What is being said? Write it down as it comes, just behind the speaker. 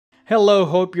Hello,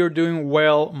 hope you're doing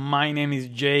well. My name is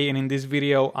Jay, and in this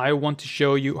video I want to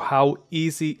show you how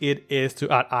easy it is to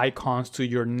add icons to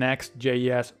your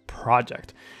Next.js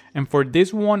project. And for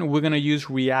this one, we're going to use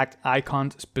React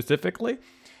icons specifically.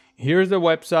 Here's the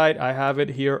website. I have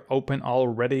it here open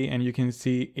already, and you can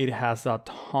see it has a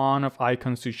ton of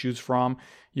icons to choose from.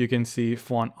 You can see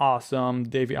font awesome,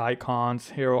 Divi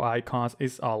icons, hero icons.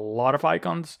 It's a lot of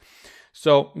icons.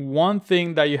 So one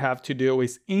thing that you have to do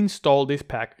is install this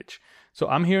package. So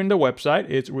I'm here in the website.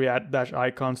 It's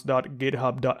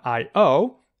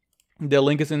react-icons.github.io. The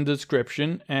link is in the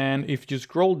description. And if you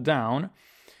scroll down,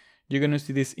 you're going to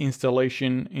see this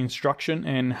installation instruction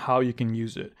and how you can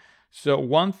use it. So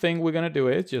one thing we're going to do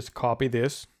is just copy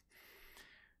this,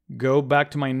 go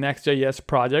back to my Next.js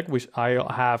project, which I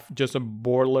have just a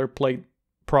boilerplate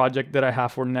project that I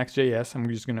have for Next.js. I'm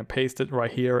just going to paste it right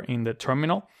here in the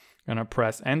terminal. Gonna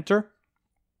press enter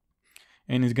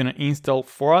and it's gonna install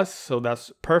for us. So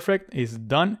that's perfect, it's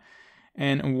done.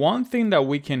 And one thing that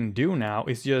we can do now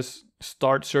is just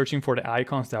start searching for the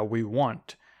icons that we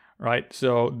want, right?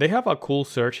 So they have a cool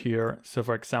search here. So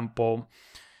for example,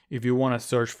 if you want to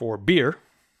search for beer,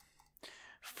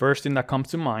 first thing that comes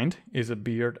to mind is a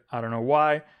beard. I don't know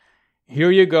why. Here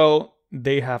you go.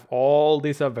 They have all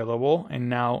this available, and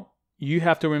now you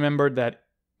have to remember that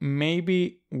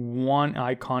maybe one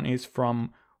icon is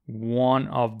from one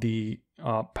of the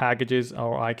packages,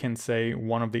 or I can say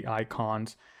one of the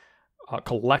icons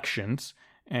collections,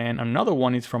 and another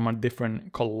one is from a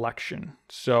different collection.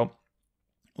 So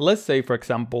let's say, for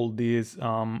example, this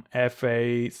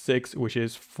FA6, which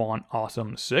is font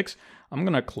awesome 6. I'm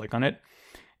gonna click on it,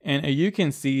 and you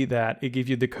can see that it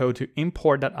gives you the code to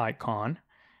import that icon,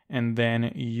 and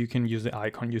then you can use the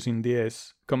icon using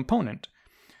this component.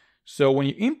 So when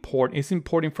you import, it's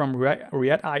importing from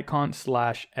React icon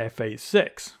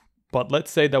 /FA6. But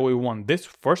let's say that we want this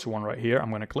first one right here. I'm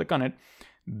going to click on it.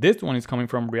 This one is coming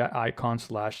from React icon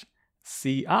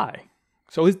 /CI.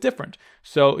 So it's different.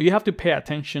 So you have to pay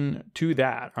attention to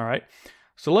that. All right.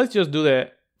 So let's just do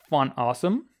the font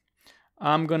awesome.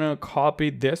 I'm going to copy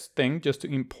this thing just to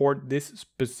import this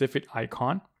specific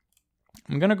icon.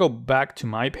 I'm going to go back to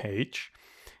my page.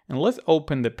 And let's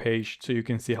open the page so you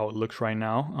can see how it looks right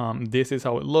now. This is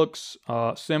how it looks.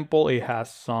 Simple. It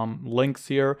has some links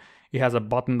here. It has a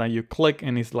button that you click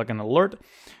and it's like an alert.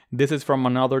 This is from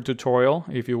another tutorial.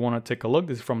 If you want to take a look,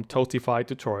 this is from Toastify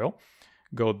tutorial.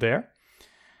 Go there.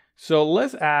 So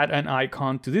let's add an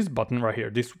icon to this button right here,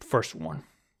 this first one.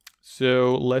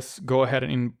 So let's go ahead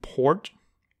and import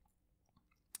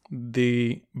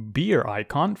the beer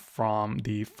icon from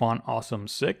the Font Awesome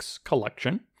 6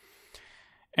 collection.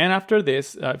 And after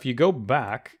this, if you go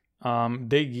back,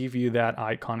 they give you that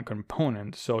icon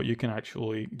component. So you can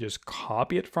actually just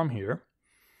copy it from here.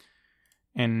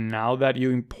 And now that you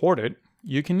import it,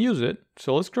 you can use it.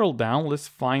 So let's scroll down. Let's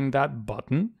find that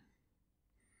button.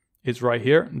 It's right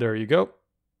here. There you go.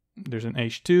 There's an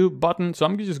H2 button. So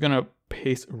I'm just going to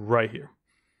paste right here.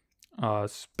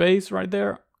 Space right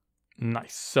there.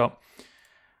 Nice. So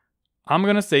I'm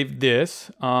going to save this.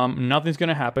 Nothing's going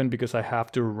to happen because I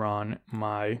have to run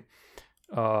my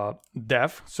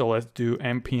dev. So let's do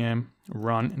npm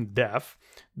run dev.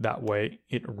 That way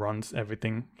it runs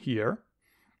everything here.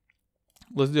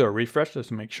 Let's do a refresh just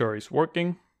to make sure it's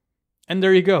working. And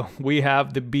there you go. We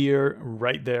have the beer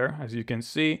right there, as you can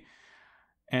see.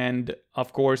 And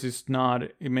of course, it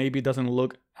maybe doesn't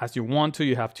look as you want to.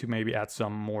 You have to maybe add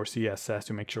some more CSS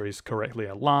to make sure it's correctly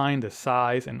aligned, the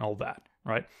size and all that,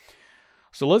 right?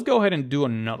 So let's go ahead and do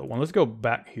another one. Let's go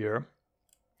back here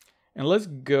and let's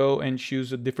go and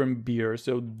choose a different beer.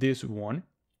 So this one,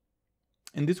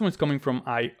 and this one's coming from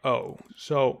IO.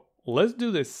 So let's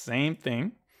do the same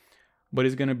thing, but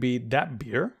it's going to be that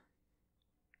beer.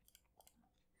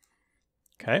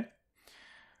 Okay.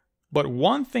 But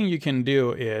one thing you can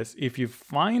do is if you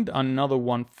find another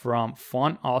one from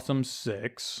Font Awesome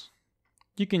 6,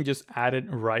 you can just add it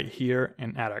right here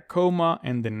and add a comma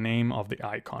and the name of the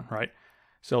icon, right?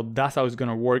 So that's how it's going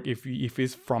to work if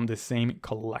it's from the same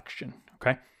collection,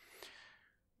 okay?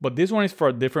 But this one is for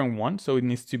a different one, so it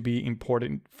needs to be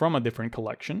imported from a different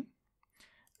collection.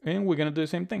 And we're going to do the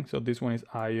same thing. So this one is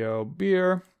IO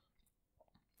beer.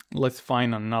 Let's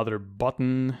find another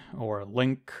button or a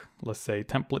link. Let's say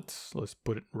templates. Let's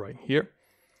put it right here.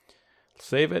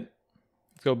 Save it.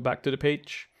 Let's go back to the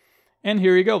page. And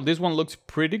here you go. This one looks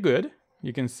pretty good.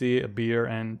 You can see a beer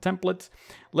and templates.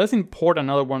 Let's import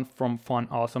another one from Font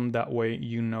Awesome. That way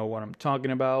you know what I'm talking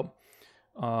about.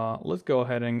 Let's go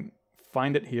ahead and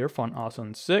find it here, Font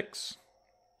Awesome 6.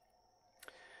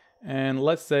 And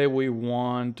let's say we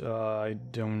want, I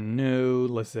don't know,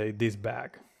 let's say this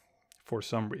bag. for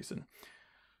some reason.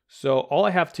 So all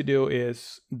I have to do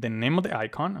is the name of the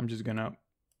icon. I'm just gonna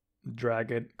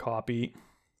drag it, copy,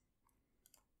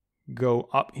 go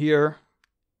up here,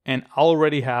 and I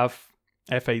already have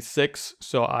FA6.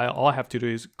 So all I have to do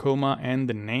is comma and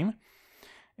the name.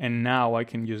 And now I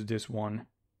can use this one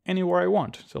anywhere I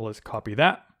want. So let's copy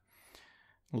that.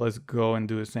 Let's go and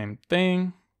do the same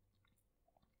thing.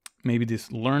 Maybe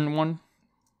this learn one.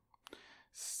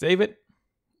 Save it,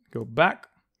 go back,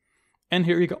 and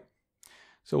here you go.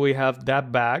 So we have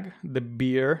that bag, the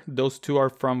beer. Those two are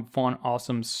from Font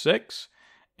Awesome 6,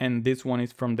 and this one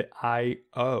is from the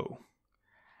IO.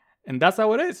 And that's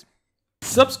how it is.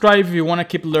 Subscribe if you want to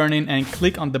keep learning, and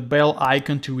click on the bell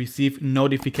icon to receive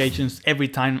notifications every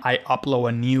time I upload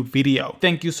a new video.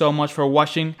 Thank you so much for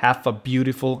watching. Have a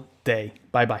beautiful day.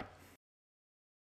 Bye bye.